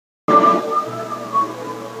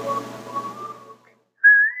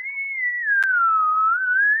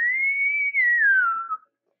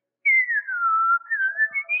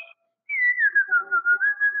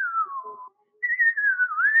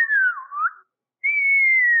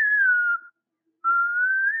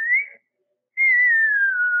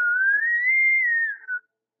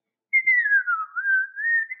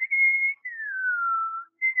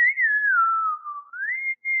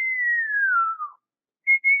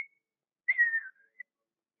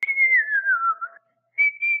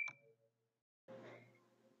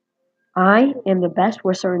I am the best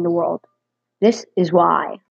whistler in the world. This is why.